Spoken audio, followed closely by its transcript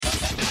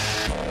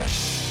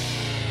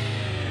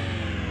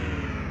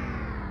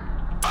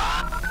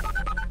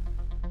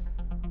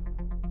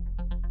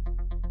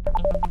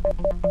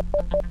The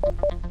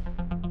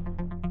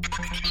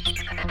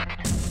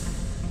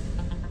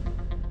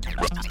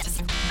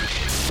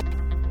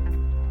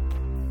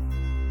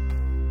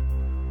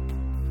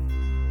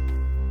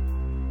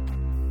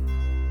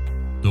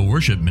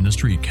Worship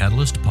Ministry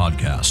Catalyst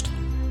Podcast.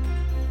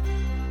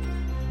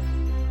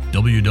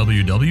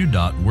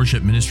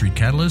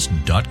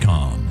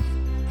 www.worshipministrycatalyst.com.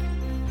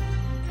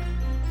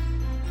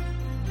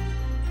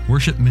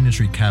 Worship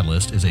Ministry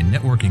Catalyst is a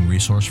networking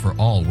resource for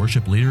all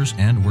worship leaders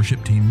and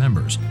worship team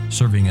members,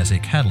 serving as a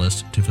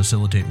catalyst to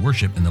facilitate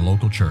worship in the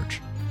local church.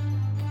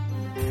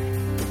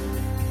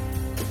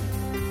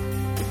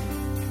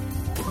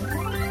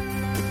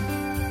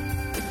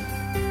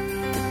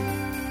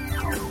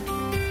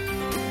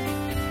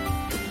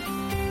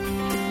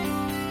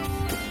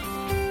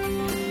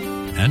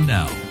 And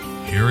now,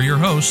 here are your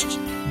hosts,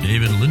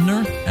 David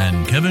Lindner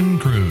and Kevin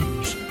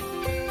Cruz.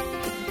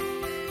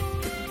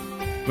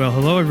 Well,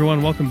 hello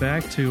everyone. Welcome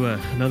back to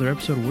another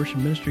episode of Worship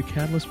Ministry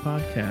Catalyst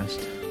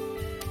Podcast.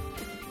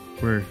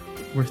 We're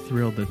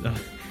thrilled that I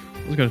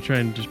was going to try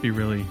and just be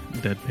really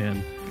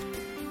deadpan.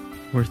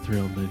 We're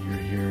thrilled that you're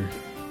here.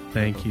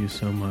 Thank you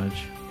so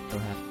much.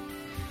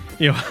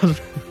 You know,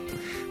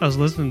 I was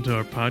listening to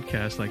our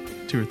podcast like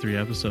 2 or 3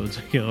 episodes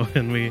ago,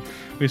 and we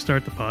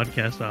start the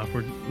podcast off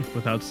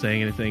without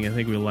saying anything. I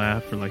think we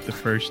laugh for like the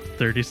first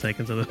 30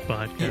 seconds of the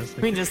podcast.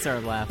 We just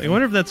started laughing. I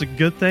wonder if that's a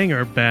good thing or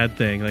a bad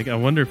thing. Like, I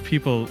wonder if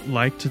people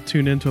like to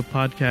tune into a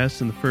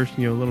podcast and the first,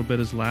 little bit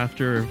is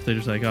laughter, or if they're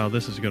just like, oh,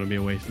 this is going to be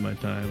a waste of my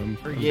time.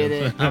 Forget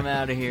it. I'm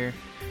out of here.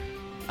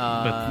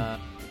 Man,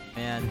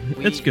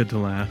 it's good to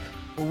laugh.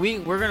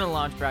 We're going to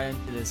launch right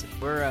into this.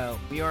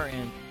 We are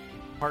in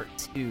part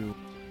 2.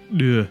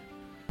 Yeah.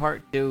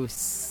 Part 2.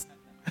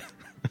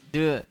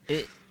 Do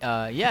it.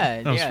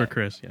 Yeah. That was for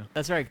Chris, yeah.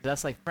 That's right, 'cause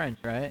that's like French,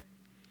 right?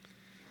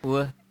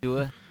 Do.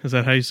 Is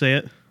that how you say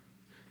it?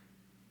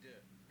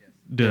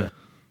 Duh.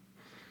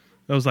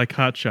 That was like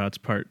Hot Shots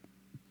part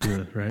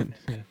 2, right?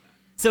 Yeah.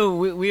 So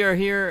we are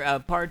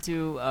here, part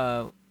 2.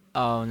 Oh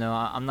no,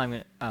 I'm not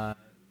gonna.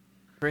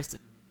 Chris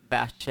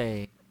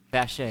Vache.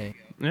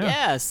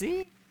 Yeah.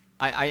 See,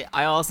 I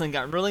all of a sudden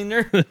got really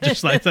nervous.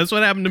 Just like that's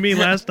what happened to me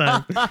last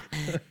time.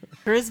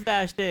 Chris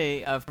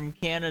Vache from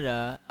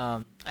Canada,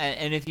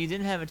 and if you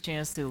didn't have a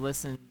chance to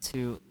listen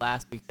to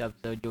last week's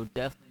episode, you'll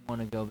definitely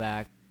want to go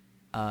back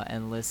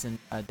and listen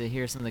to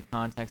hear some of the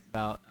context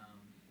about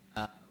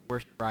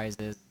Worship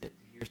Rises, to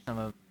hear some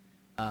of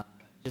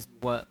just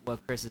what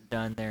Chris has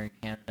done there in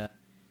Canada.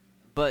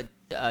 But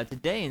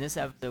today in this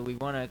episode, we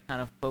want to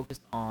kind of focus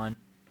on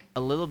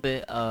a little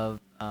bit of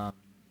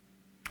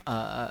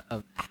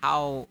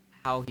how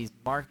he's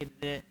marketed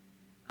it,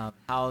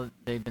 how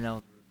they've been able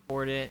to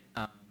record it.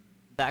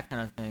 That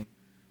kind of thing.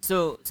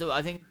 So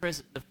I think,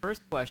 Chris, the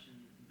first question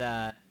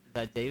that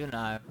Dave and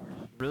I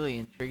were really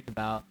intrigued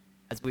about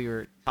as we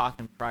were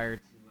talking prior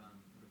to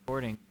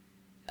recording,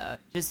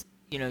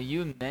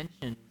 you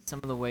mentioned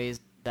some of the ways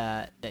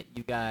that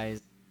you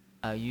guys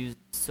use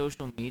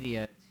social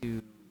media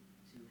to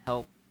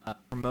help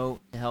promote,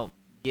 to help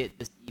get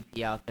this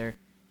EP out there.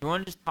 You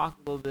want to just talk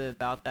a little bit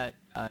about that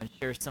and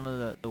share some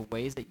of the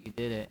ways that you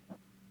did it?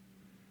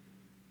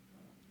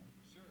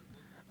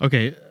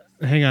 Okay.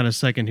 Hang on a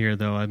second here,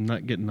 though. I'm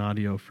not getting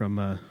audio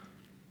from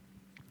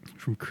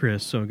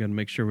Chris, so I'm going to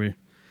make sure we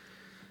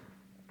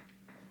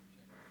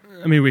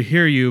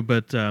hear you,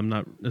 but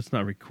it's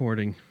not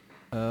recording.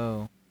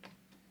 Oh.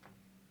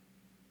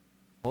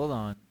 Hold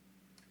on.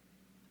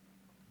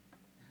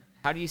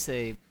 How do you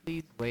say,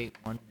 please wait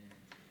 1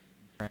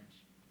 minute in French?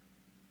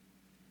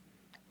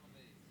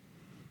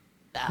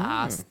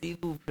 S'il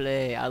vous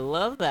plaît. I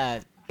love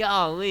that.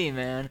 Golly,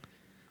 man.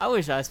 I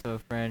wish I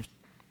spoke French.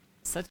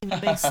 Such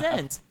makes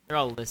sense. They're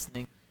all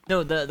listening.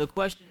 No, the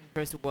question,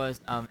 Chris,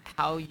 was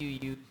how you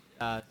use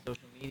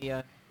social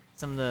media.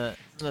 Some of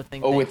the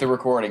things. Oh, with the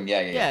recording,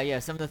 yeah.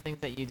 Some of the things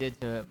that you did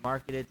to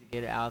market it, to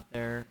get it out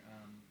there.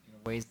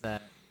 Ways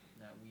that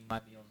we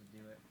might be able to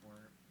do it for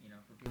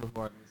people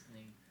who are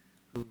listening,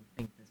 who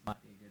think this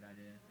might be a good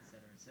idea,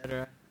 et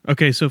cetera.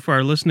 Okay, so for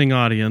our listening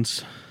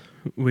audience,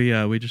 we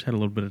just had a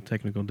little bit of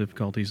technical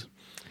difficulties,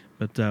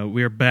 but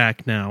we are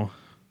back now.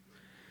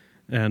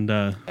 And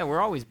we're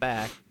always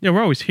back. Yeah,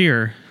 we're always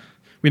here.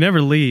 We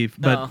never leave,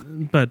 but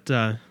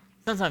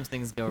sometimes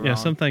things go wrong. Yeah,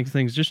 sometimes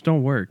things just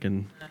don't work,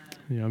 and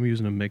I'm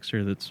using a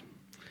mixer that's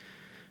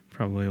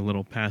probably a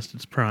little past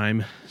its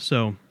prime.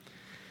 So,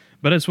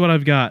 but it's what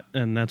I've got,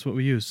 and that's what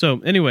we use.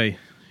 So anyway,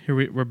 here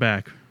we're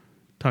back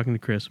talking to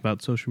Chris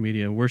about social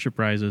media, Worship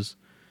Rises.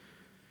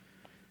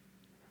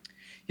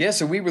 Yeah,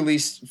 so we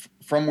released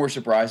from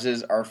Worship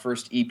Rises our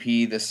first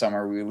EP this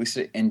summer. We released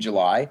it in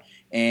July,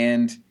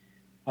 and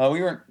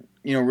we weren't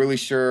really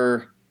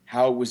sure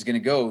how it was going to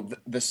go.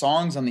 The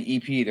songs on the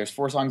EP, there's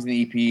 4 songs in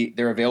the EP.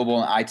 They're available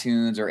on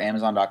iTunes or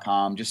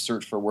Amazon.com. Just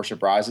search for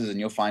Worship Rises and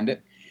you'll find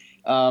it.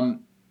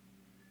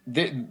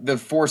 The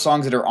 4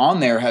 songs that are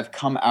on there have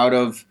come out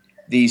of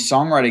the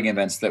songwriting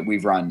events that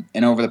we've run.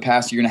 And over the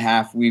past year and a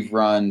half, we've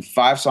run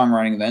 5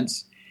 songwriting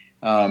events.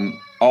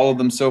 All of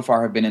them so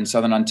far have been in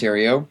Southern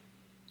Ontario.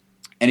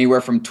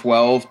 anywhere from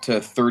 12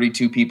 to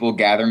 32 people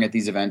gathering at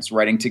these events,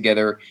 writing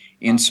together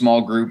in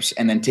small groups,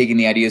 and then taking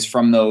the ideas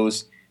from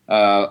those,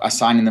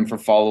 assigning them for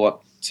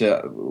follow-up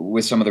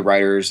with some of the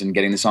writers and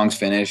getting the songs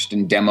finished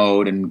and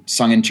demoed and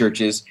sung in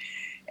churches.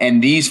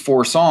 And these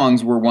 4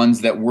 songs were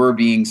ones that were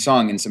being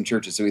sung in some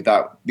churches. So we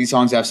thought these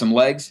songs have some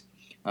legs.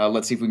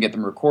 Let's see if we can get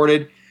them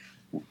recorded.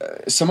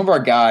 Some of our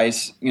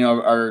guys,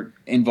 are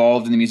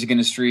involved in the music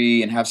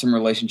industry and have some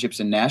relationships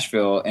in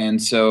Nashville.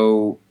 And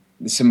so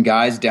some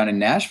guys down in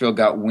Nashville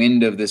got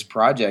wind of this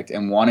project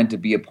and wanted to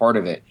be a part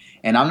of it.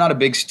 And I'm not a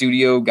big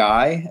studio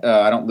guy.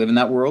 I don't live in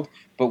that world.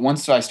 But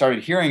once I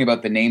started hearing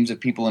about the names of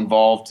people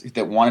involved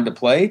that wanted to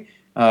play,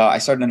 I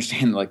started to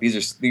understand like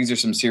these are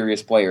some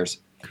serious players.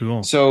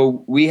 Cool.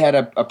 So we had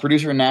a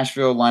producer in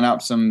Nashville line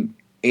out some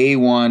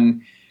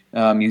A1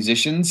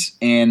 musicians,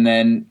 and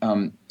then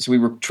so we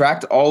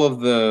tracked all of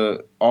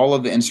the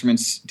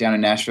instruments down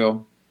in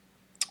Nashville,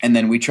 and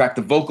then we tracked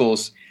the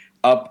vocals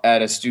up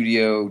at a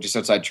studio just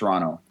outside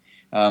Toronto.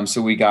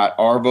 So we got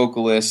our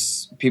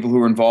vocalists, people who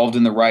were involved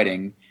in the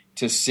writing,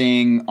 to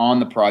sing on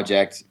the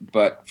project.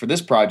 But for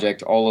this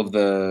project, all of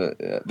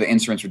the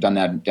instruments were done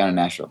down in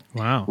Nashville.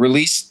 Wow.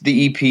 Released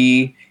the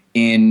EP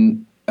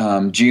in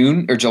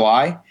June or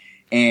July,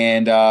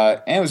 and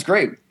it was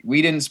great.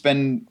 We didn't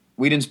spend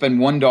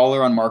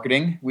 $1 on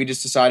marketing. We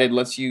just decided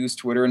let's use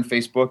Twitter and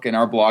Facebook and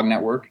our blog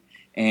network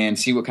and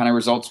see what kind of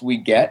results we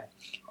get.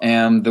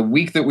 And the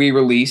week that we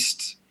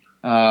released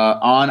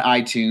on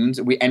iTunes,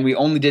 we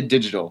only did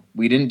digital.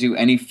 We didn't do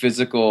any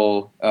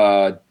physical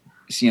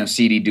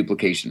CD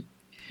duplication.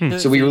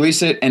 So we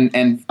released it,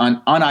 and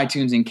on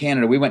iTunes in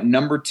Canada, we went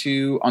number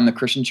 2 on the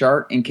Christian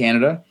chart in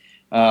Canada,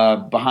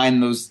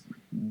 behind those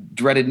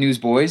dreaded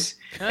Newsboys.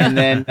 And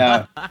then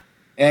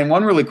and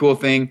one really cool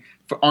thing,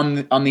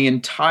 on the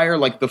entire,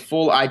 like the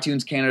full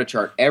iTunes Canada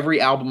chart,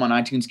 every album on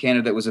iTunes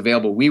Canada that was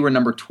available, we were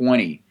number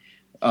 20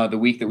 the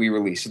week that we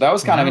released. So that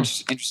was kind of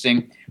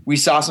interesting. We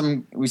saw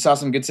some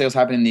good sales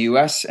happen in the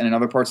US and in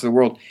other parts of the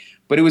world.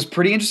 But it was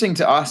pretty interesting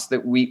to us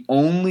that we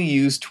only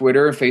used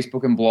Twitter,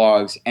 Facebook, and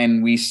blogs,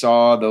 and we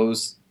saw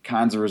those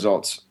kinds of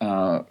results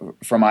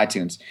from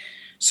iTunes.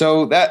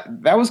 So that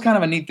was kind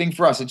of a neat thing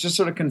for us. It just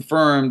sort of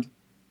confirmed,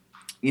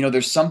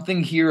 there's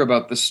something here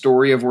about the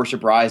story of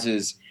Worship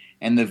Rises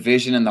and the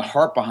vision and the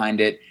heart behind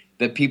it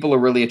that people are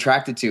really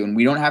attracted to. And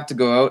we don't have to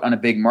go out on a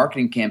big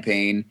marketing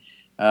campaign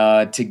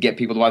to get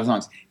people to buy the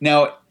songs.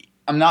 Now,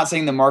 I'm not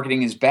saying the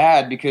marketing is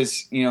bad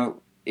because,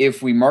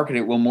 if we market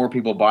it, will more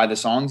people buy the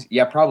songs?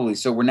 Yeah, probably.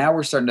 So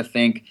we're starting to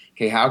think,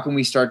 okay, how can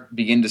we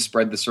begin to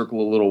spread the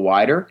circle a little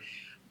wider?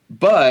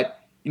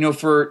 But,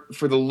 for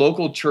the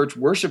local church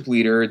worship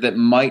leader that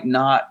might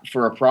not,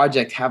 for a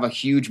project, have a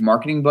huge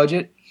marketing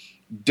budget,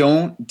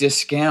 don't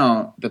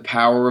discount the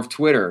power of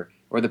Twitter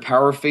or the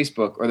power of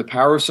Facebook or the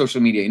power of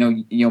social media.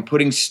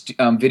 Putting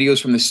videos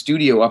from the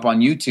studio up on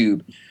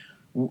YouTube.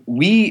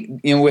 We,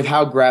 with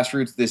how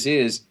grassroots this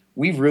is,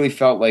 we've really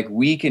felt like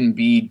we can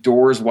be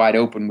doors wide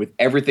open with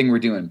everything we're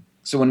doing.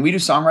 So when we do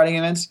songwriting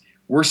events,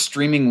 we're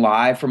streaming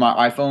live from our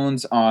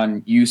iPhones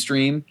on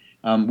Ustream.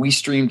 We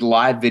streamed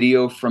live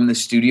video from the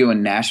studio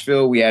in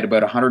Nashville. We had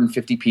about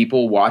 150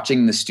 people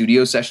watching the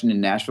studio session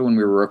in Nashville when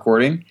we were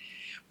recording.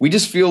 We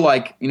just feel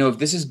like, if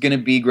this is going to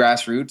be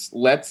grassroots,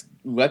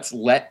 let's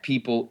let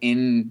people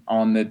in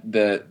on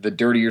the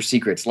dirtier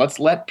secrets. Let's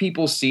let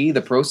people see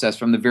the process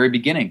from the very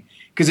beginning.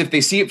 Because if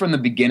they see it from the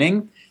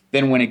beginning,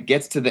 then when it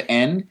gets to the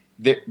end,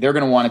 they're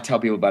going to want to tell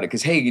people about it.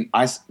 Because, hey,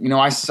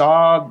 I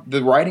saw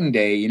the writing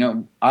day.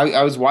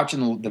 I was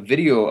watching the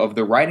video of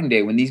the writing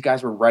day when these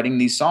guys were writing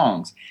these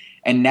songs.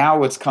 And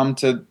now it's come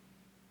to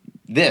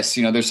this.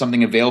 There's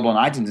something available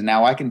on iTunes. And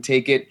now I can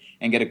take it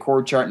and get a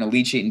chord chart and a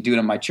lead sheet and do it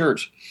in my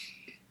church.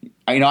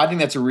 I think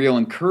that's a real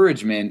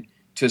encouragement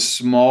to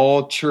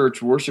small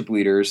church worship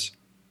leaders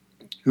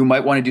who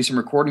might want to do some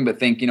recording but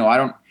think,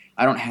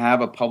 I don't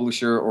have a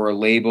publisher or a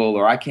label,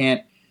 or I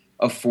can't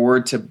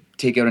afford to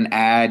take out an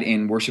ad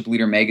in Worship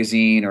Leader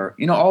magazine, or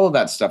all of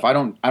that stuff. I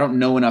don't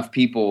know enough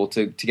people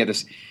to get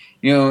this.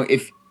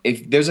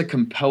 If there's a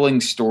compelling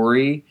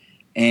story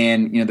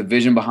and the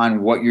vision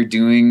behind what you're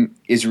doing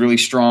is really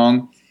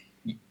strong,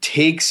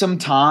 take some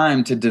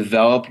time to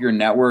develop your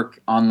network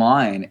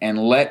online and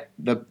let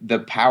the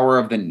power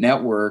of the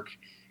network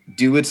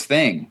do its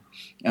thing.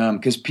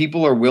 Because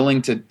people are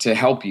willing to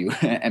help you,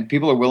 and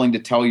people are willing to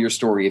tell your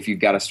story if you've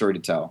got a story to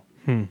tell.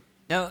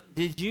 Now,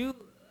 did you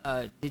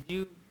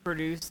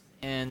produce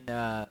and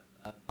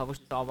publish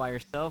this all by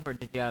yourself, or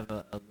did you have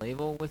a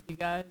label with you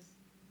guys?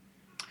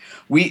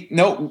 We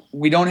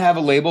don't have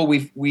a label.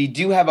 We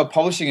do have a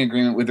publishing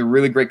agreement with a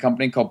really great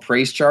company called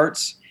Praise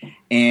Charts,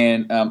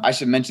 and I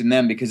should mention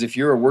them because if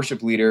you're a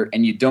worship leader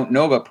and you don't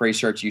know about Praise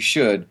Charts, you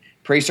should.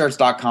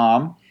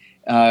 PraiseCharts.com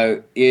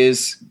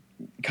is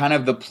kind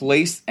of the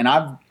place, and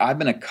I've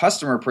been a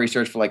customer of Praise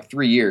Charts for like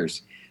 3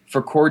 years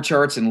for chord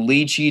charts and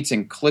lead sheets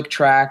and click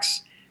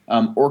tracks,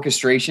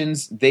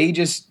 orchestrations.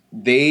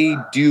 They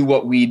do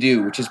what we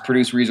do, which is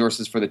produce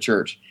resources for the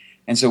church.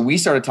 And so we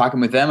started talking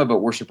with them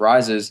about Worship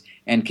Rises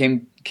and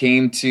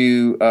came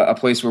to a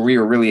place where we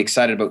were really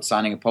excited about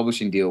signing a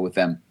publishing deal with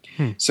them.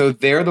 So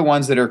they're the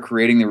ones that are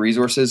creating the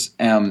resources.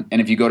 And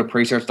if you go to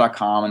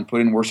praisecharts.com and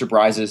put in Worship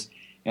Rises,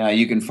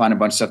 you can find a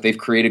bunch of stuff. They've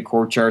created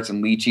chord charts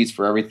and lead sheets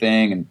for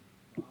everything.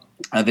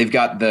 And they've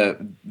got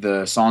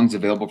the songs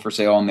available for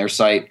sale on their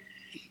site.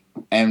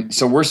 And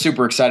so we're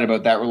super excited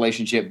about that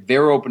relationship.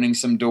 They're opening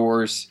some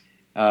doors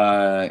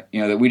that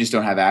we just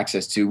don't have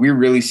access to. We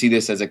really see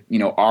this as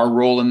our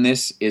role in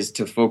this is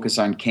to focus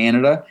on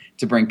Canada,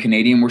 to bring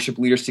Canadian worship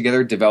leaders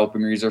together,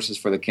 developing resources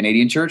for the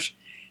Canadian church.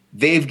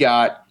 They've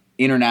got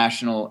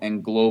international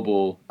and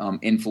global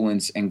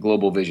influence and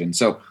global vision.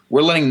 So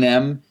we're letting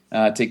them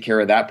take care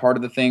of that part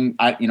of the thing.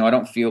 I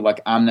don't feel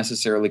like I'm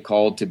necessarily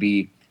called to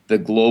be the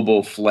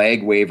global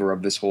flag waver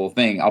of this whole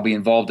thing. I'll be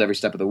involved every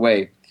step of the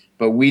way,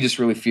 but we just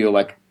really feel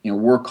like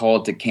we're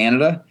called to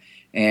Canada.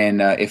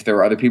 And if there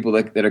are other people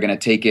that are going to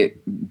take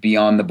it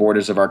beyond the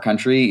borders of our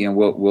country,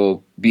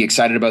 we'll be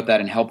excited about that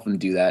and help them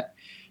do that.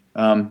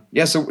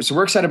 So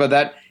we're excited about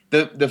that.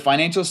 The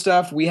financial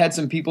stuff, we had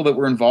some people that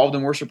were involved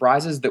in Worship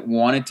Rises that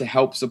wanted to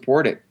help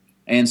support it,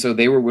 and so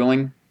they were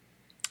willing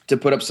to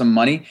put up some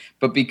money.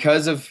 But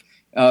because of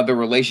the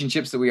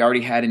relationships that we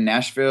already had in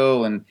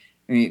Nashville, and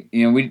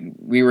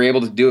we were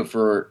able to do it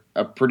for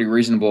a pretty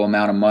reasonable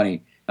amount of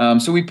money.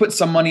 So we put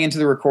some money into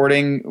the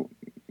recording.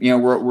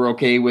 We're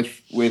okay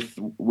with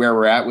where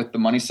we're at with the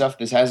money stuff.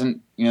 This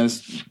hasn't,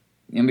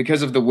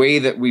 because of the way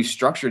that we've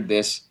structured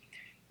this,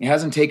 it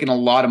hasn't taken a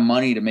lot of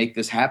money to make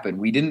this happen.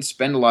 We didn't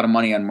spend a lot of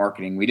money on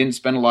marketing. We didn't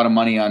spend a lot of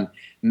money on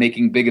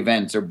making big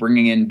events or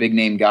bringing in big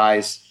name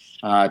guys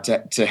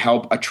to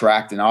help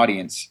attract an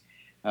audience.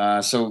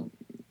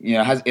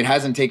 It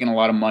hasn't taken a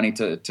lot of money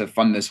to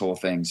fund this whole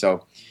thing.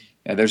 So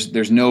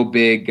there's no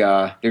big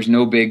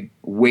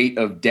weight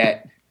of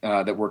debt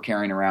that we're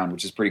carrying around,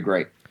 which is pretty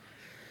great.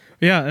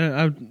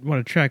 Yeah, I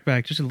want to track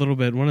back just a little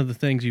bit. One of the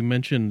things you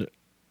mentioned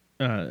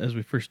as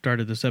we first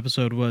started this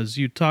episode was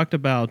you talked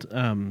about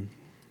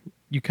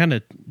you kind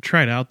of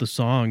tried out the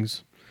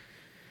songs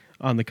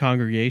on the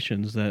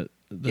congregations that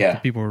the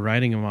people were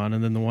writing them on,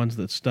 and then the ones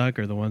that stuck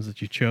are the ones that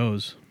you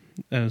chose.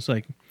 And it's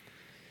like,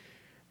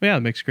 yeah, it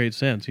makes great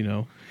sense,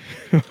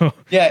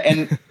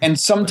 Yeah, and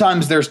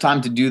sometimes there's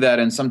time to do that,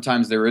 and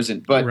sometimes there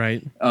isn't. But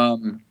right.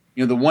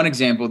 The one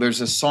example,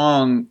 there's a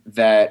song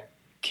that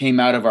came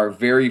out of our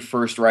very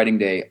first writing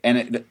day,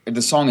 and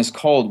the song is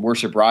called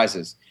Worship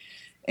Rises.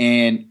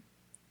 And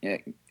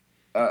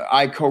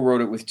I co-wrote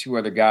it with two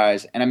other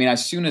guys. And I mean,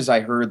 as soon as I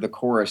heard the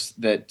chorus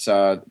that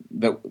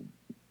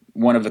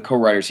one of the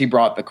co-writers, he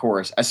brought the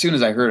chorus. As soon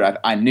as I heard it,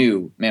 I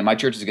knew, man, my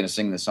church is going to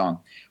sing this song.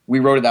 We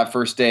wrote it that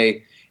first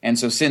day. And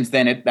so since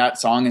then, that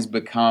song has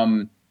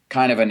become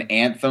kind of an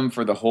anthem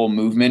for the whole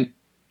movement.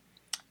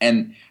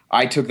 And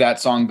I took that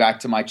song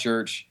back to my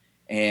church.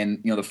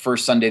 And, the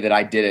first Sunday that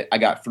I did it, I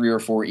got 3 or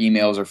 4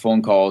 emails or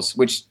phone calls,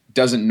 which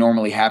doesn't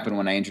normally happen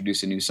when I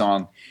introduce a new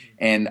song.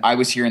 And I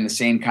was hearing the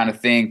same kind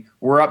of thing.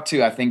 We're up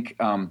to, I think,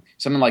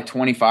 something like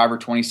 25 or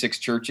 26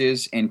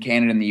 churches in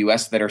Canada and the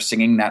U.S. that are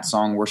singing that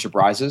song, Worship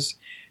Rises.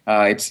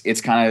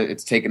 It's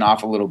taken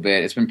off a little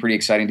bit. It's been pretty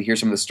exciting to hear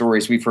some of the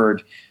stories. We've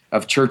heard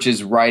of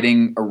churches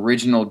writing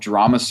original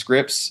drama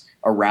scripts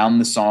around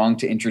the song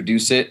to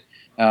introduce it.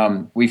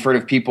 We've heard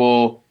of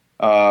people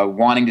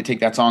wanting to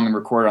take that song and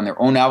record it on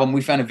their own album.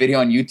 We found a video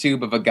on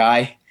YouTube of a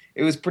guy.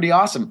 It was pretty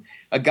awesome.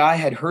 A guy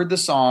had heard the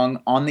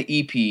song on the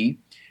EP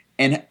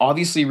and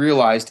obviously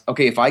realized,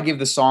 okay, if I give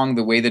the song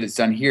the way that it's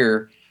done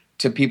here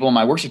to people on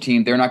my worship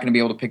team, they're not going to be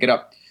able to pick it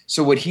up.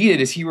 So what he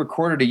did is he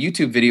recorded a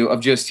YouTube video of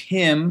just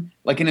him,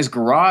 like in his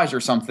garage or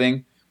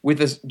something,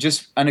 with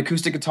just an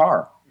acoustic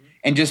guitar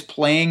and just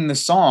playing the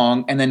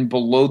song. And then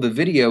below the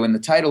video in the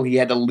title, he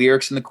had the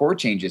lyrics and the chord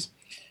changes.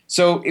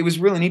 So it was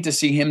really neat to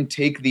see him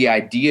take the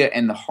idea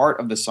and the heart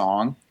of the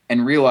song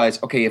and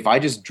realize, okay, if I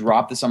just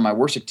drop this on my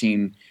worship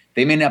team,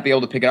 they may not be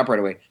able to pick it up right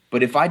away.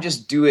 But if I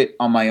just do it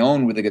on my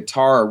own with a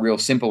guitar, a real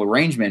simple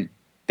arrangement,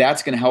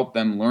 that's going to help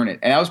them learn it.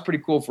 And that was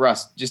pretty cool for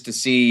us just to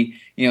see,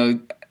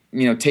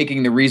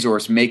 taking the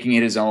resource, making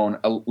it his own,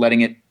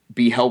 letting it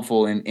be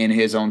helpful in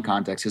his own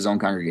context, his own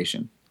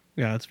congregation.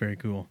 Yeah, that's very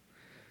cool.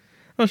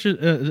 Well,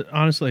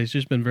 honestly, it's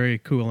just been very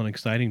cool and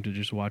exciting to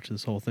just watch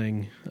this whole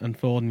thing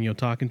unfold. And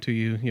talking to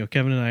you,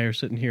 Kevin and I are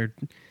sitting here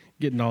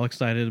getting all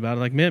excited about it.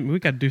 Like, man, we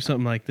got to do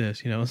something like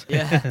this.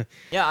 Yeah,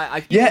 yeah.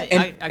 I keep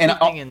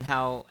thinking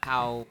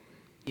how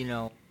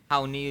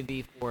neat it'd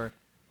be for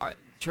our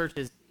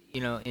churches,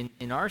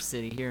 in our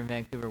city here in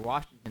Vancouver,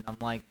 Washington. I'm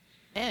like,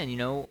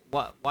 man,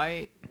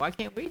 why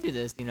can't we do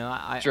this?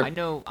 Sure. I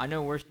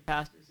know worship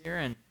pastors here,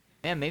 and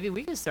man, maybe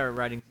we could start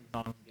writing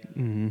some songs together.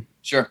 Mm-hmm.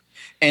 Sure.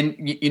 And,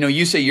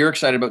 you say you're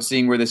excited about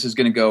seeing where this is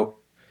going to go.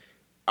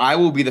 I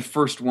will be the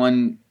first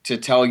one to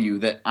tell you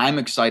that I'm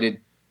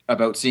excited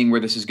about seeing where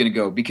this is going to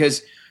go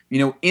because,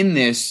 in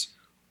this,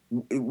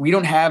 we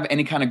don't have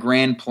any kind of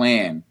grand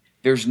plan.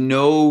 There's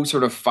no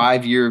sort of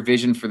 5-year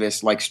vision for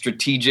this, like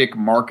strategic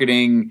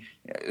marketing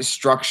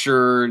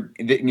structure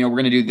that, we're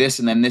going to do this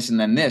and then this and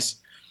then this.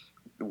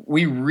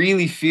 We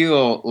really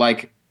feel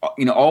like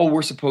all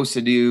we're supposed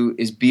to do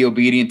is be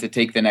obedient to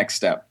take the next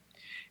step.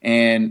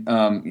 And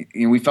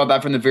we felt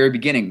that from the very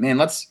beginning. Man,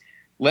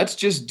 let's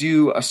just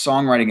do a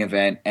songwriting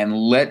event and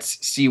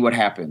let's see what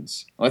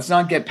happens. Let's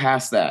not get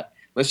past that.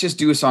 Let's just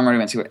do a songwriting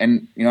event. See what,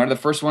 and the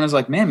first one is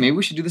like, man, maybe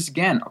we should do this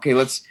again. Okay,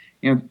 let's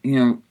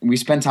we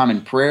spend time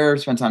in prayer,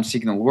 spend time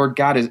seeking the Lord.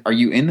 God, are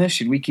you in this?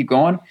 Should we keep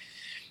going?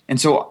 And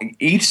so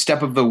each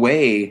step of the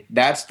way,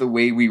 that's the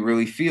way we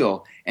really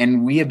feel.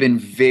 And we have been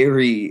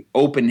very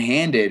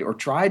open-handed, or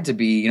tried to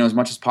be, as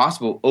much as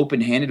possible,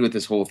 open-handed with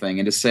this whole thing,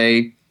 and to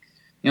say,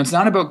 it's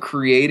not about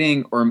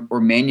creating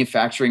or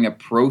manufacturing a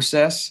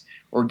process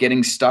or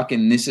getting stuck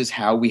in this is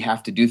how we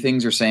have to do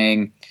things, or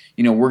saying,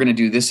 we're going to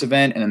do this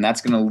event and then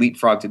that's going to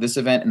leapfrog to this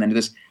event and then do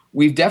this.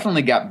 We've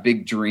definitely got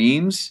big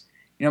dreams.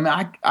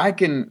 I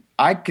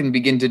can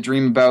begin to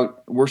dream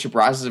about Worship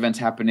Rises events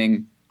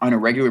happening on a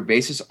regular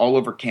basis all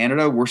over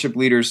Canada, worship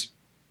leaders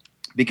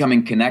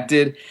becoming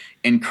connected,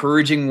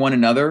 encouraging one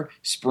another,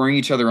 spurring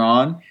each other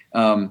on.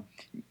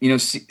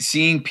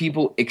 Seeing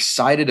people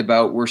excited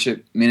about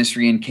worship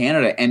ministry in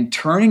Canada and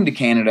turning to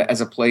Canada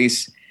as a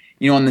place,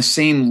 on the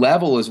same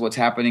level as what's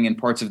happening in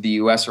parts of the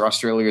US or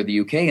Australia or the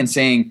UK, and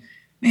saying,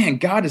 man,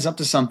 God is up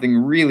to something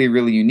really,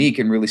 really unique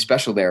and really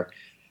special there.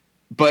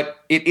 But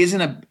it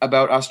isn't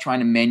about us trying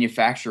to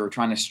manufacture or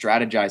trying to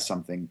strategize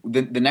something.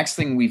 The next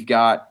thing we've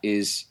got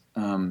is,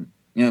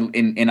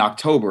 in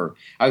October,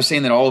 I was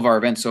saying that all of our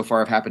events so far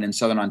have happened in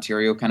Southern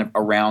Ontario, kind of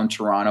around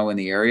Toronto and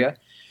the area.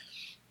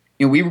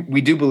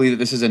 We do believe that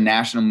this is a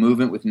national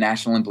movement with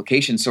national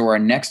implications. So our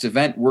next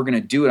event, we're going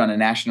to do it on a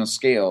national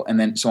scale. And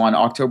then, so on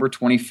October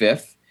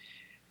 25th,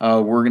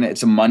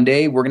 it's a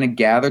Monday, we're going to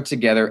gather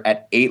together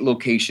at 8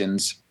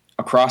 locations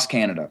across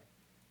Canada.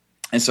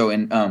 And so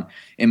in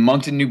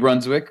Moncton, New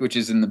Brunswick, which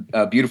is in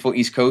the beautiful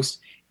East Coast,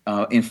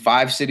 in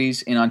 5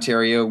 cities in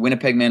Ontario,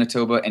 Winnipeg,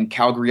 Manitoba, and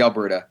Calgary,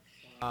 Alberta.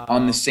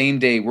 On the same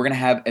day, we're going to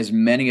have as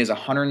many as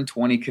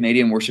 120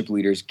 Canadian worship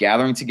leaders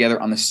gathering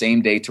together on the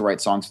same day to write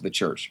songs for the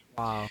church.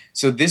 Wow.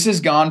 So this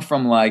has gone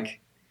from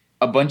like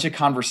a bunch of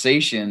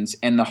conversations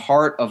and the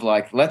heart of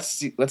like,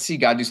 let's see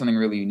God do something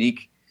really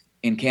unique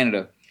in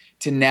Canada,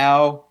 to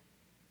now,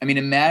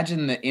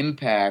 imagine the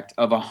impact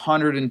of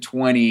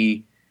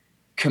 120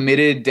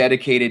 committed,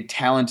 dedicated,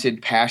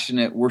 talented,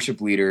 passionate worship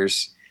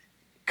leaders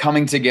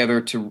coming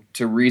together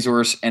to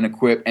resource and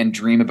equip and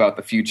dream about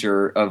the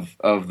future of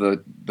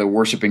the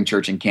worshiping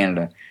church in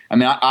Canada.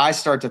 I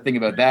start to think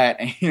about that,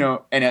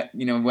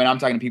 and when I'm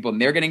talking to people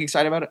and they're getting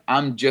excited about it,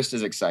 I'm just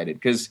as excited,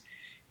 because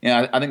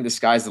I think the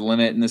sky's the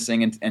limit in this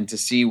thing, and to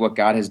see what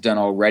God has done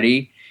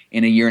already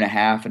in a year and a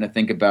half, and to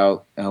think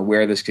about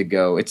where this could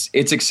go. It's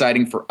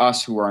exciting for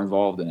us who are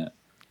involved in it.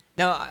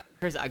 Now,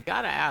 Chris, I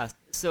gotta ask.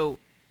 So,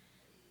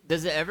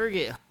 does it ever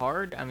get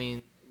hard?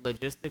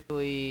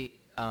 Logistically.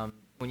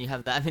 When you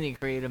have that many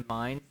creative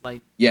minds,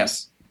 like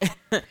yes,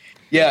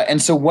 yeah, and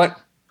so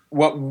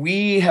what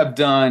we have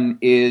done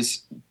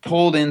is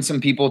pulled in some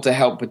people to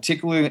help,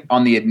 particularly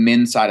on the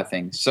admin side of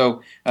things.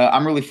 So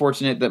I'm really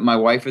fortunate that my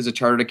wife is a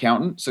chartered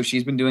accountant, so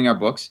she's been doing our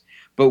books.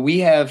 But we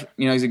have,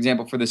 as an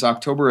example for this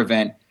October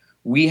event,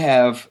 we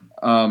have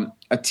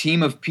a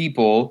team of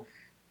people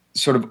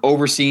sort of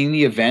overseeing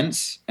the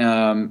events.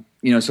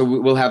 So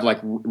we'll have like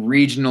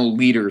regional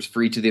leaders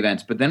for each of the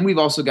events. But then we've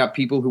also got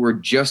people who are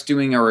just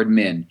doing our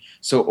admin.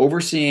 So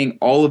overseeing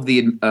all of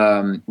the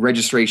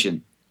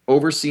registration,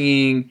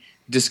 overseeing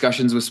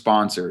discussions with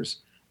sponsors,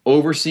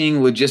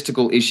 overseeing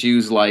logistical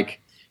issues like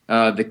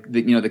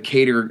the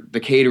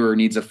caterer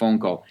needs a phone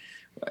call.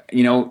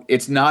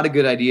 It's not a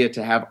good idea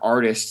to have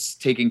artists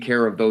taking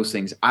care of those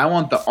things. I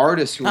want the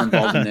artists who are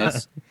involved in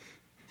this.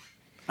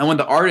 I want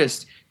the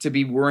artists to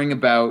be worrying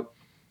about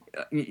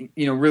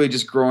really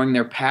just growing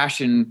their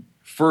passion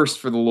first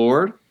for the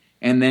Lord,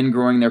 and then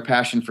growing their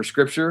passion for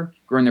Scripture,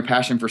 growing their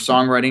passion for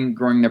songwriting,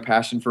 growing their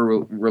passion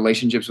for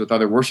relationships with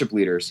other worship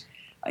leaders.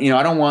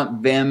 I don't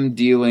want them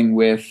dealing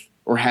with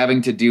or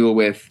having to deal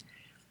with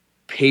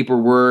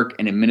paperwork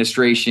and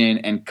administration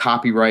and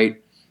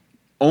copyright,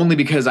 only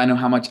because I know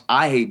how much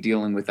I hate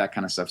dealing with that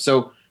kind of stuff.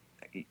 So,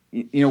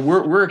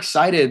 we're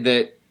excited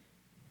that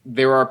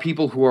there are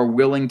people who are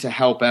willing to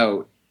help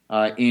out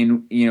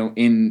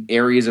in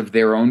areas of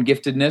their own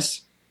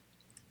giftedness.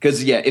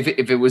 Because if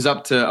it was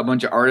up to a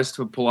bunch of artists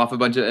to pull off a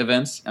bunch of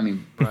events,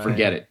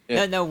 forget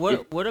it. No.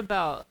 What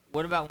about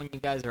when you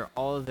guys are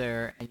all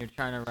there and you're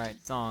trying to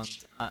write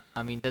songs?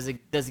 Does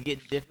it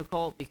get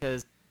difficult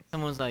because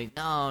someone's like,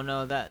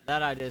 no, that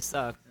idea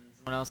sucks, and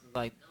someone else is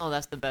like, no,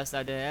 that's the best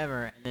idea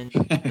ever, and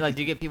then like,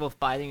 do you get people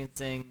fighting and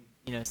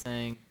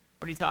saying,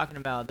 what are you talking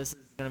about? This is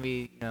gonna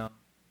be,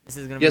 This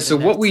is gonna be so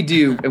what we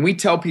do, and we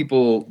tell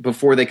people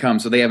before they come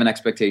so they have an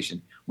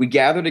expectation. We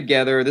gather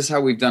together. This is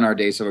how we've done our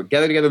day. So we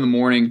gather together in the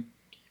morning,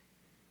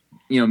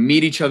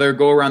 meet each other,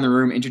 go around the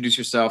room, introduce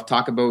yourself,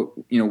 talk about,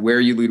 where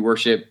you lead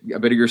worship, a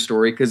bit of your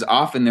story, because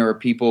often there are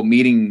people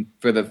meeting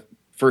for the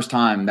first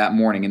time that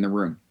morning in the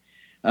room.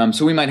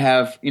 So we might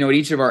have, at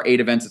each of our 8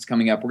 events that's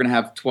coming up, we're going to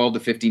have 12 to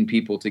 15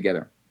 people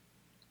together.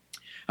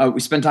 We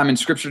spend time in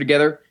Scripture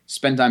together,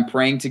 spend time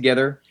praying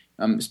together.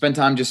 spend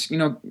time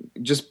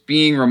just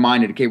being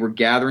reminded, okay, we're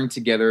gathering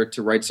together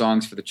to write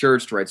songs for the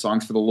church, to write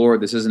songs for the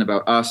Lord. This isn't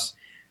about us.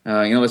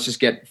 Let's just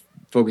get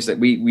focused. That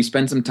we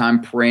spend some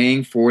time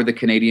praying for the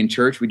Canadian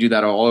church. We do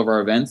that at all of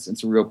our events.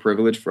 It's a real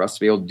privilege for us to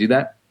be able to do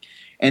that.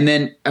 And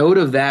then out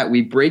of that,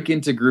 we break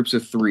into groups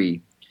of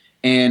 3.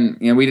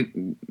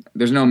 And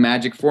there's no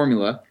magic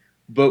formula,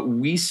 but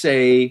we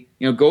say,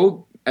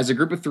 go as a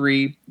group of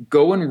 3,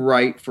 go and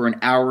write for an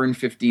hour and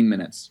 15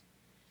 minutes.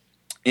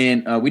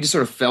 And we just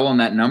sort of fell on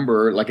that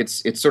number. Like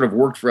it's sort of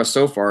worked for us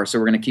so far, so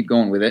we're going to keep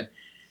going with it.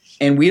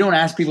 And we don't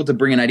ask people to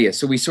bring an idea.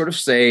 So we sort of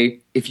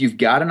say, if you've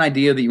got an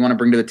idea that you want to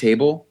bring to the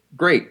table,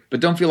 great, but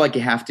don't feel like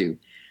you have to.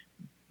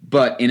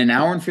 But in an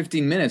hour and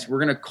 15 minutes, we're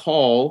going to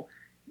call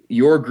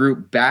your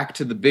group back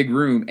to the big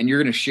room, and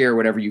you're going to share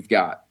whatever you've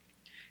got.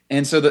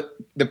 And so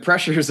the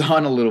pressure is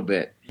on a little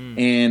bit.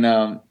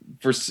 And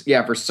for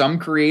some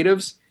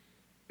creatives,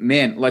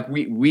 man, like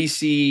we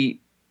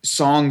see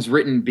songs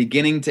written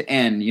beginning to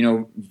end,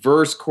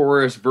 verse,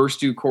 chorus, verse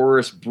 2,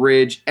 chorus,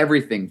 bridge,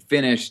 everything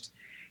finished.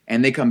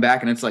 And they come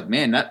back and it's like,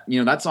 man,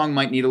 that song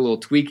might need a little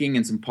tweaking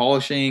and some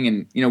polishing.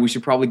 And, we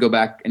should probably go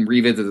back and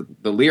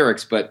revisit the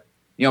lyrics. But,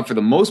 for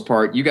the most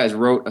part, you guys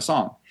wrote a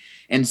song.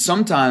 And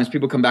sometimes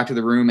people come back to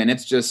the room and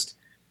it's just,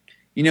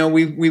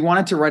 we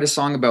wanted to write a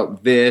song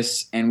about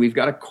this, and we've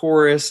got a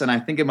chorus, and I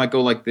think it might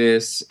go like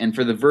this. And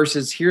for the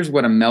verses, here's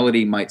what a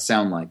melody might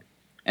sound like.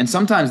 And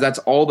sometimes that's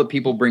all that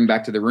people bring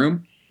back to the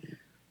room.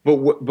 But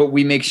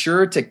we make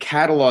sure to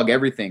catalog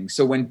everything.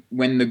 So when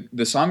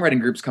the songwriting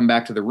groups come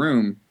back to the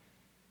room,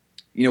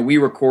 we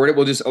record it.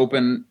 We'll just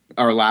open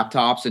our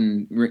laptops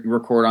and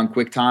record on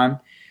QuickTime.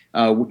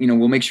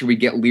 We'll make sure we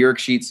get lyric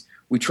sheets.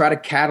 We try to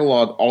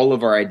catalog all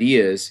of our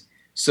ideas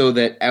so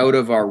that out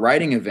of our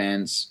writing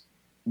events,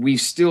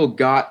 we've still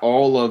got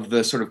all of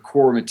the sort of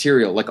core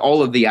material. Like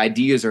all of the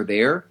ideas are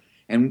there.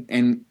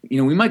 And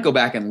we might go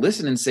back and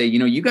listen and say,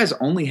 you guys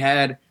only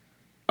had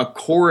a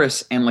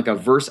chorus and like a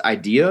verse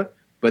idea,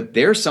 but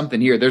there's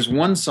something here. There's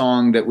one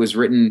song that was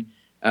written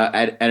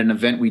at an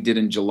event we did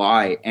in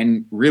July,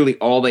 and really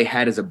all they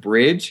had is a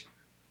bridge,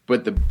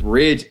 but the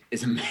bridge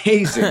is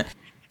amazing.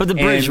 But the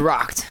bridge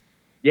rocked.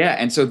 Yeah,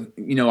 and so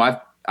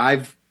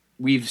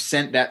we've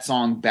sent that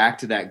song back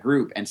to that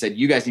group and said,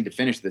 you guys need to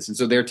finish this. And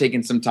so they're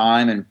taking some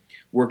time and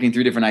working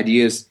through different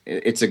ideas.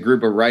 It's a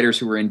group of writers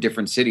who are in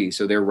different cities,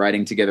 so they're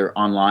writing together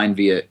online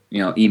via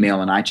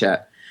email and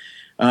iChat.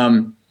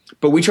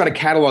 But we try to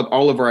catalog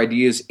all of our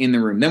ideas in the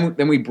room.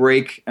 Then we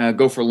break,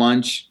 go for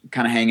lunch,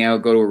 kind of hang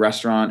out, go to a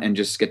restaurant, and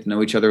just get to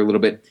know each other a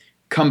little bit.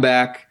 Come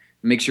back,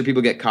 make sure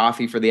people get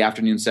coffee for the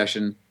afternoon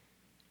session,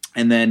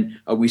 and then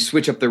we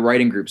switch up the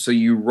writing group. So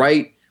you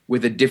write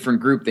with a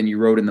different group than you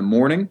wrote in the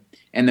morning,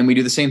 and then we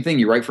do the same thing.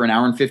 You write for an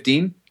hour and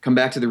 15, come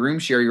back to the room,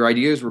 share your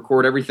ideas,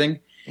 record everything.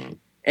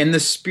 And the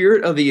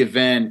spirit of the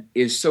event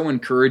is so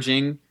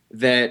encouraging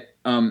that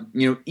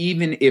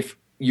even if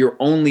you're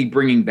only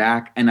bringing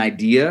back an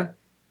idea,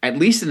 at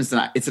least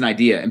it's an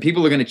idea, and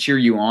people are going to cheer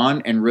you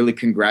on and really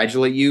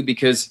congratulate you,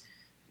 because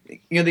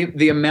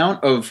the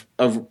amount of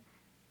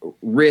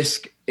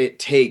risk it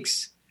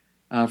takes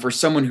for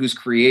someone who's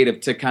creative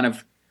to kind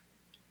of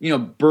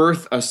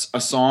birth a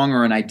song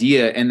or an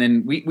idea. And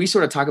then we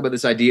sort of talk about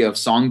this idea of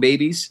song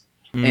babies.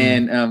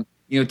 And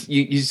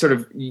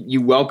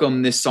you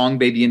welcome this song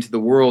baby into the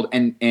world,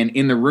 and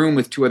in the room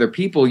with 2 other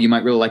people, you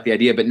might really like the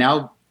idea, but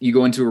now you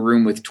go into a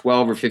room with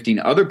 12 or 15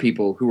 other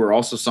people who are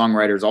also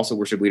songwriters, also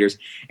worship leaders,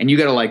 and you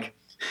got to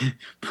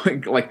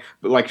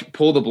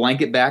pull the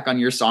blanket back on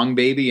your song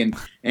baby,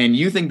 and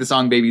you think the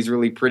song baby is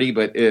really pretty,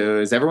 but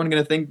is everyone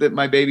going to think that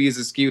my baby is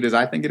as cute as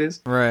I think it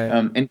is? Right.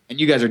 And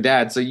you guys are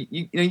dads, so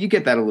you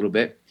get that a little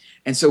bit,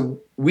 and so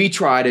we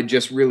try to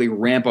just really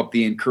ramp up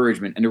the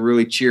encouragement and to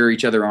really cheer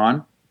each other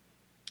on,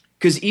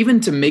 because even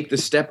to make the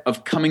step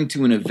of coming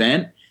to an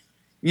event,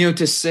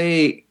 to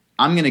say,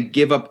 I'm going to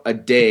give up a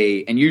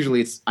day, and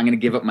usually I'm going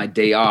to give up my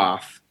day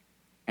off,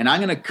 and I'm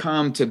going to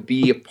come to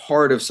be a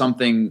part of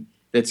something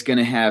that's going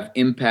to have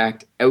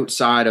impact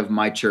outside of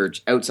my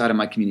church, outside of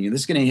my community.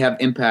 This is going to have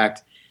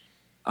impact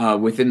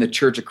within the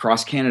church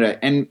across Canada,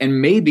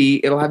 and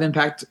maybe it'll have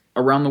impact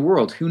around the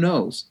world. Who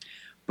knows?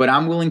 But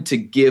I'm willing to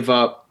give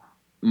up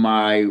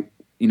my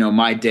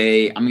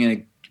day. I'm going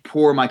to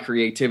pour my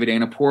creativity. I'm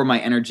going to pour my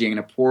energy. I'm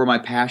going to pour my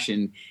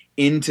passion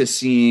into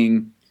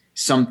seeing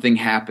something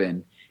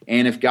happen.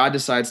 And if God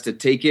decides to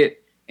take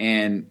it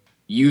and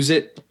use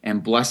it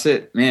and bless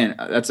it, man,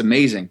 that's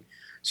amazing.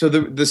 So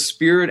the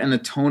spirit and the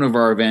tone of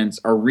our events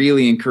are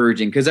really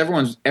encouraging, because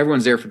everyone's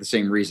there for the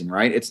same reason,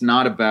 right? It's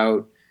not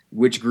about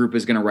which group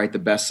is going to write the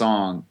best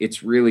song.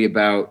 It's really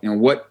about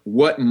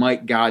what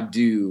might God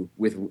do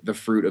with the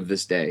fruit of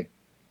this day.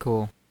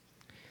 Cool.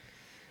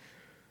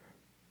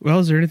 Well,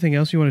 is there anything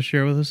else you want to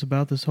share with us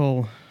about this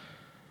whole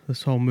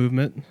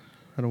movement?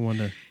 I don't want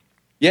to.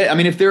 Yeah, I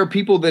mean, if there are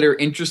people that are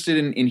interested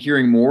in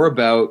hearing more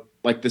about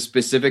like the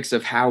specifics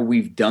of how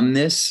we've done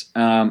this,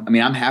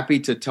 I'm happy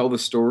to tell the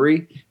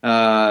story.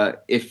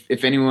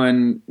 If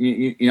anyone,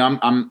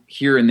 I'm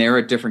here and there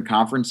at different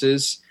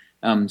conferences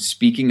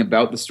speaking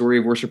about the story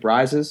of Worship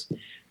Rises.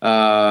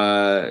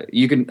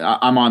 You can.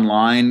 I'm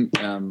online.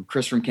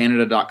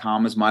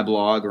 ChrisFromCanada.com is my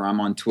blog, or I'm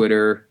on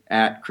Twitter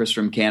at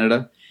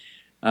ChrisFromCanada.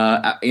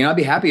 I'd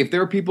be happy if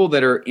there are people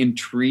that are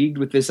intrigued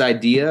with this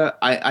idea.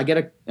 I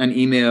get an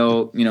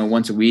email,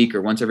 once a week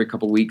or once every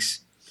couple of weeks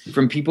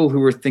from people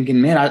who are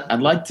thinking, man,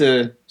 I'd like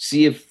to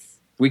see if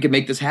we could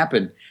make this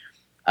happen.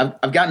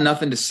 I've got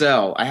nothing to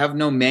sell. I have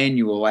no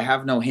manual. I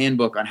have no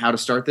handbook on how to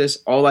start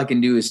this. All I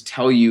can do is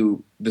tell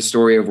you the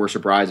story of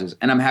Worship Rises,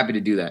 and I'm happy to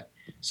do that.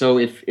 So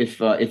if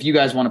you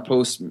guys want to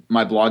post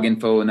my blog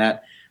info and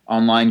that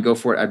online, go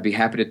for it. I'd be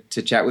happy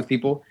to chat with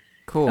people.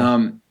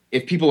 Cool.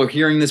 If people are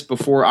hearing this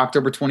before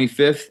October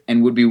 25th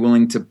and would be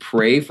willing to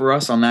pray for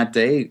us on that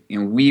day,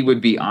 we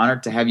would be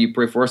honored to have you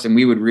pray for us, and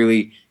we would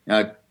really,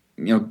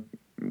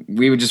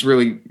 we would just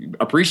really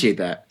appreciate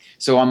that.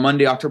 So on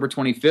Monday, October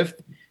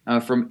 25th,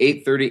 from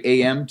 8:30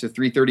 a.m. to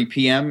 3:30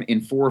 p.m. in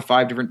 4 or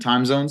 5 different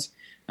time zones,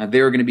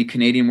 there are going to be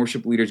Canadian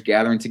worship leaders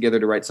gathering together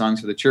to write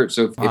songs for the church.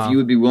 So if you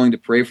would be willing to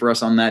pray for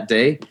us on that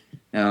day,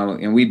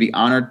 and we'd be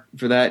honored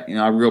for that.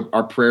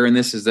 Our prayer in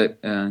this is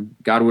that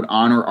God would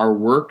honor our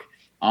work,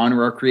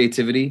 honor our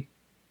creativity,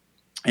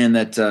 and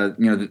that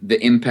the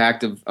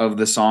impact of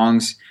the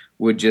songs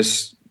would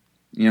just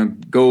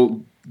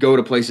go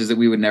to places that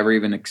we would never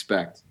even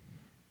expect.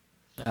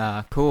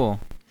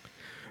 Cool.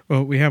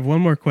 Well, we have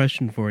one more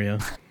question for you.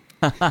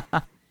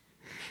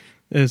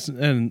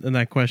 And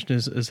that question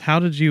is how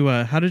did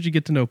you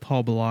get to know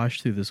Paul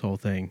Baloche through this whole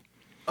thing?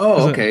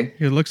 Oh, okay.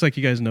 It looks like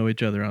you guys know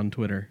each other on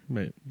Twitter,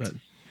 but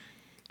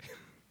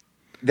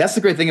that's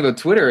the great thing about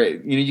Twitter.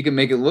 You can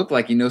make it look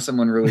like you know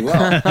someone really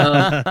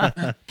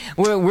well.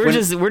 We're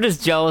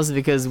just jealous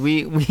because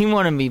we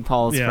want to meet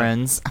Paul's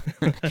friends.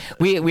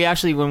 we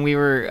actually, when we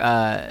were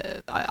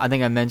I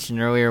think I mentioned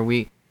earlier,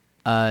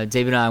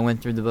 David and I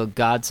went through the book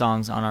God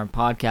Songs on our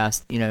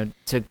podcast.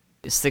 Took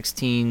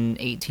 16,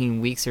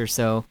 18 weeks or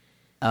so,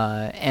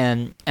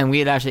 and we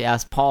had actually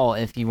asked Paul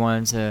if he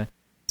wanted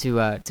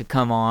to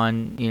come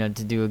on,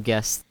 to do a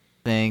guest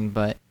thing,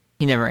 but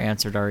he never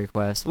answered our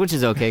request, which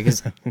is okay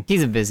because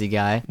he's a busy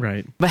guy.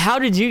 Right. But how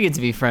did you get to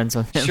be friends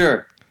with him?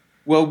 Sure.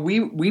 Well,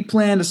 we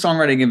planned a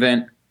songwriting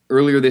event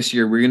earlier this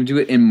year. We were going to do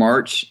it in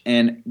March,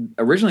 and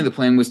originally the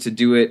plan was to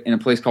do it in a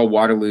place called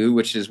Waterloo,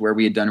 which is where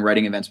we had done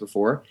writing events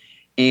before.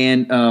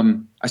 And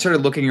I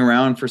started looking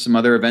around for some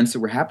other events that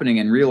were happening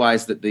and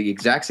realized that the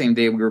exact same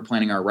day we were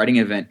planning our writing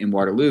event in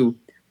Waterloo,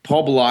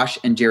 Paul Baloche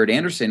and Jared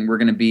Anderson were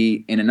going to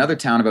be in another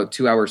town about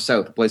 2 hours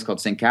south, a place called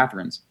St.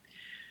 Catharines.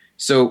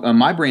 So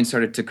my brain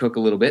started to cook a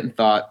little bit and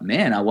thought,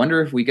 man, I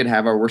wonder if we could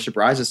have our Worship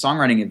Rises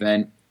songwriting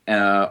event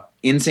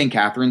in St.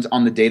 Catharines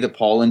on the day that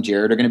Paul and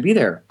Jared are going to be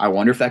there. I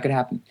wonder if that could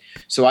happen.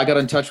 So I got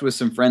in touch with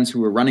some friends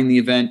who were running the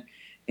event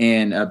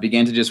and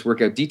began to just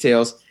work out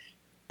details.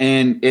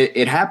 And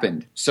it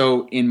happened.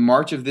 So in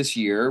March of this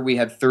year, we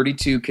had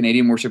 32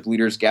 Canadian worship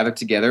leaders gathered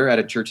together at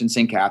a church in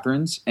St.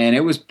 Catharines, and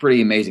it was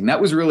pretty amazing. That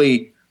was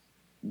really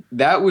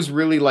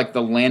like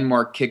the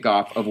landmark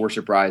kickoff of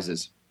Worship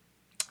Rises.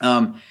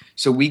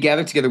 So we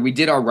gathered together. We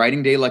did our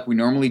writing day like we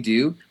normally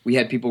do. We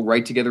had people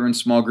write together in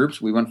small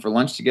groups. We went for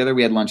lunch together.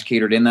 We had lunch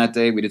catered in that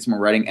day. We did some more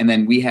writing, and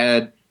then we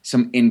had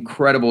some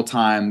incredible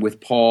time with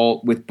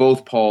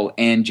both Paul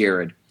and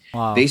Jared.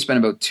 Wow. They spent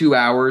about 2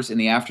 hours in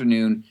the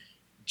afternoon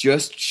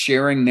just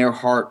sharing their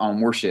heart on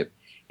worship.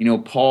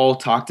 Paul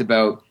talked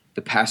about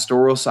the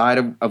pastoral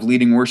side of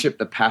leading worship,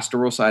 the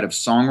pastoral side of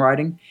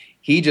songwriting.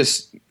 He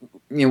just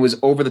was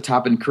over the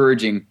top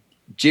encouraging.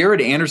 Jared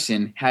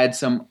Anderson had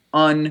some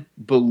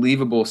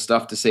unbelievable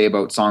stuff to say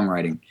about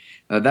songwriting.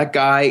 That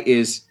guy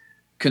is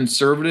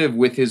conservative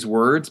with his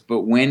words,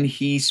 but when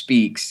he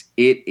speaks,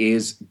 it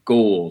is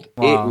gold.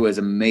 Wow. It was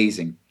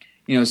amazing.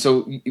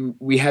 So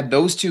we had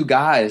those two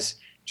guys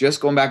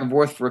just going back and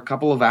forth for a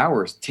couple of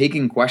hours,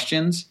 taking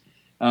questions,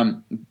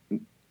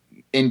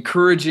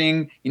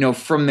 encouraging,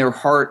 from their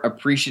heart,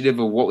 appreciative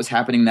of what was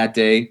happening that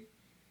day.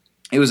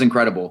 It was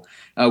incredible.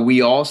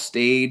 We all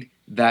stayed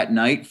that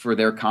night for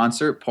their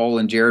concert. Paul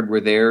and Jared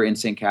were there in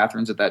St.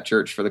 Catharines at that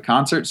church for the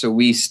concert, so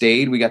we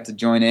stayed. We got to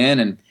join in,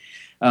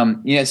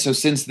 and so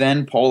since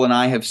then, Paul and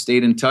I have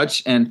stayed in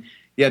touch. And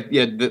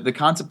the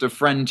concept of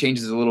friend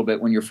changes a little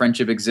bit when your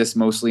friendship exists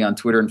mostly on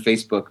Twitter and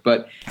Facebook.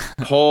 But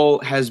Paul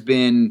has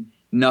been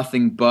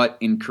nothing but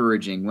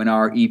encouraging. When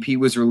our EP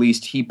was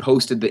released, he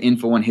posted the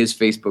info on his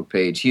Facebook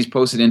page. He's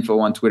posted info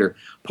on Twitter.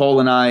 Paul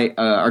and I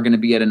are going to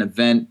be at an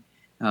event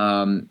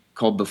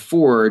called The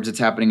Forge. It's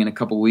happening in a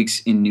couple of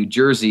weeks in New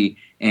Jersey,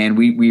 and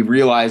we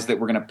realized that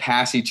we're going to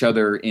pass each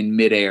other in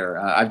midair.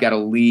 I've got to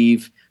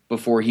leave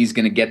before he's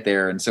going to get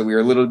there, and so we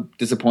were a little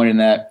disappointed in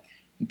that.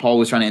 Paul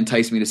was trying to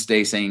entice me to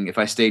stay, saying if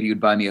I stayed, he would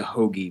buy me a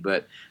hoagie,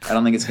 but I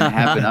don't think it's going to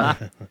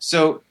happen.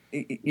 So,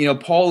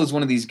 Paul is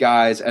one of these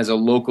guys as a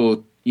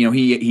local.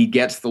 He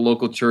gets the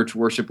local church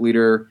worship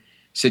leader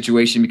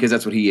situation because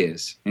that's what he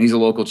is, and he's a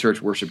local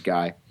church worship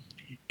guy.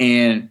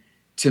 And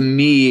to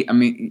me,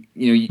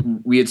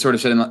 we had sort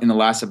of said in the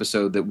last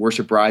episode that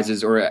Worship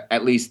Rises, or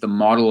at least the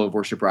model of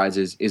Worship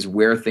Rises, is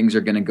where things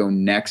are going to go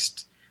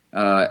next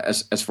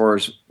as far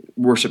as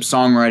worship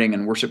songwriting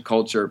and worship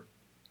culture.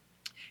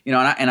 you know,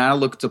 and I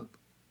look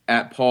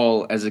at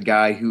Paul as a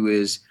guy who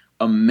is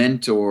a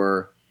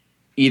mentor,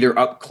 either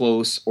up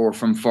close or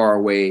from far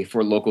away,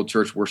 for local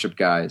church worship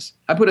guys.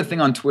 I put a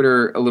thing on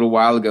Twitter a little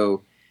while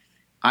ago.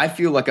 I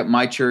feel like at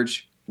my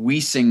church, we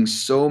sing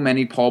so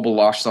many Paul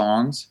Baloche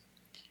songs,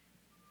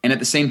 and at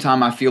the same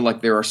time, I feel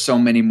like there are so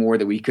many more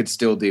that we could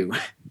still do.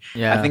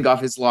 Yeah. I think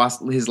off his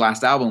last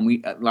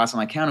album, last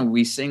time I counted,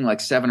 we sing like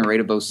 7 or 8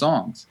 of those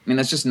songs. I mean,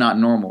 that's just not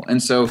normal.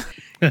 And so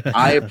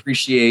I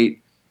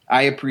appreciate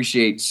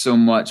so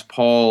much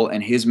Paul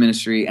and his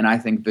ministry, and I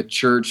think the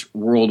church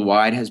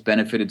worldwide has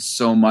benefited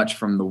so much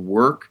from the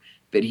work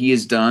that he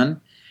has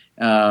done.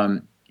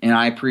 And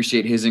I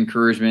appreciate his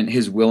encouragement,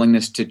 his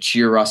willingness to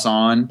cheer us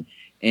on.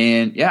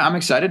 And yeah, I'm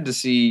excited to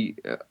see,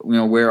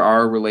 where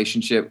our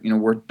relationship,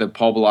 where the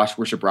Paul Baloche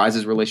Worship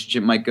Rises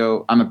relationship might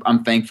go.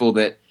 I'm thankful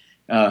that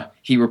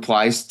he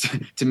replies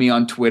to me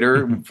on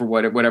Twitter for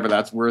whatever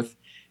that's worth.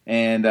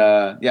 And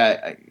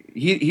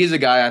he's a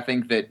guy I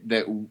think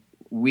that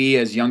we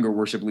as younger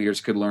worship leaders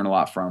could learn a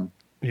lot from.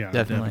 Yeah,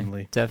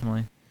 Definitely.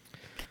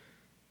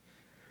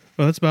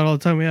 Well, that's about all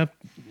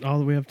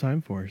that we have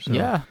time for. So.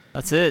 Yeah,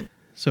 that's it.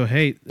 So,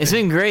 hey, it's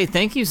been great.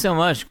 Thank you so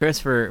much, Chris,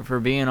 for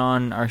being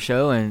on our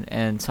show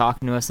and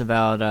talking to us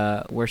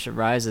about Worship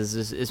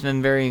Rises. It's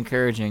been very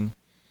encouraging.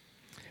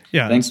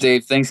 Yeah. Thanks,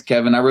 Dave. Thanks,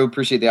 Kevin. I really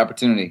appreciate the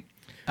opportunity.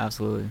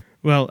 Absolutely.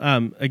 Well,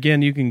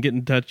 again, you can get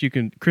in touch. You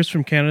can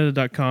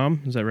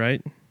chrisfromcanada.com. Is that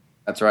right?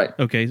 That's right.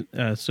 Okay.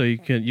 So you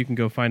can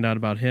go find out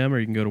about him, or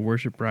you can go to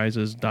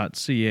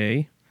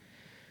worshiprises.ca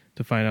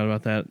to find out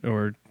about that,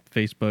 or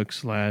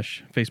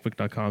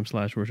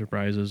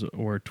facebook.com/worshiprises,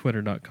 or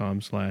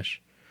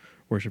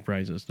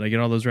twitter.com/worshiprises. Did I get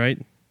all those right?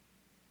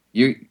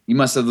 You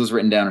must have those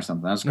written down or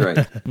something. That's great.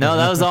 No,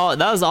 that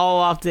was all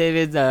off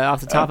David,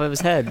 off the top of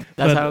his head.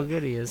 That's how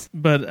good he is.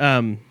 But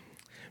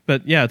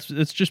yeah,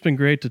 it's just been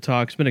great to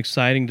talk. It's been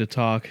exciting to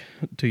talk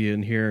to you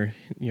and hear,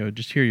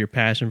 just hear your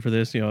passion for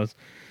this. I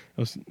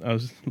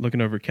was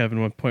looking over at Kevin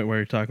at one point where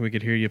you're talking. We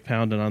could hear you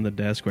pounding on the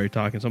desk while you're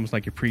talking. It's almost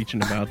like you're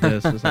preaching about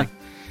this. It's like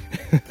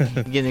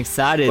getting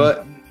excited.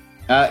 But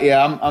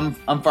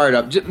I'm fired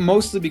up.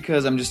 Mostly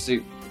because I'm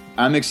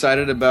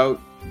excited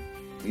about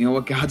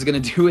what God's going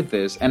to do with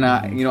this, and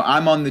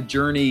I'm on the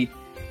journey.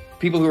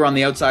 People who are on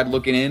the outside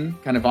looking in,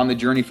 kind of on the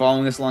journey,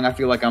 following this along, I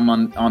feel like I'm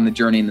on the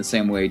journey in the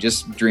same way,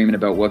 just dreaming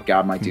about what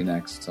God might do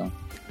next. So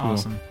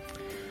awesome.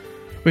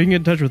 Well, you can get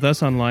in touch with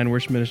us online,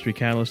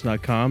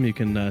 worshipministrycatalyst.com. You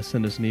can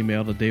send us an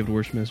email to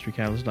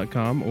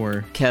david@worshipministrycatalyst.com,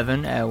 or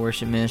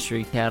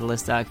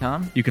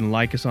kevin@worshipministrycatalyst.com. You can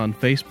like us on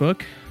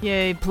Facebook.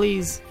 Yay,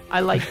 please. I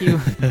like you.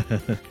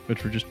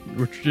 Which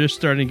we're just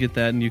starting to get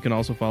that, and you can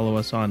also follow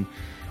us on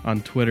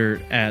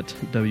Twitter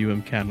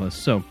 @WMCatalyst.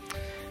 So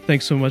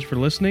thanks so much for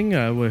listening.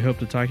 We hope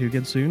to talk to you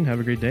again soon. Have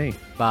a great day.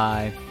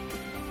 Bye.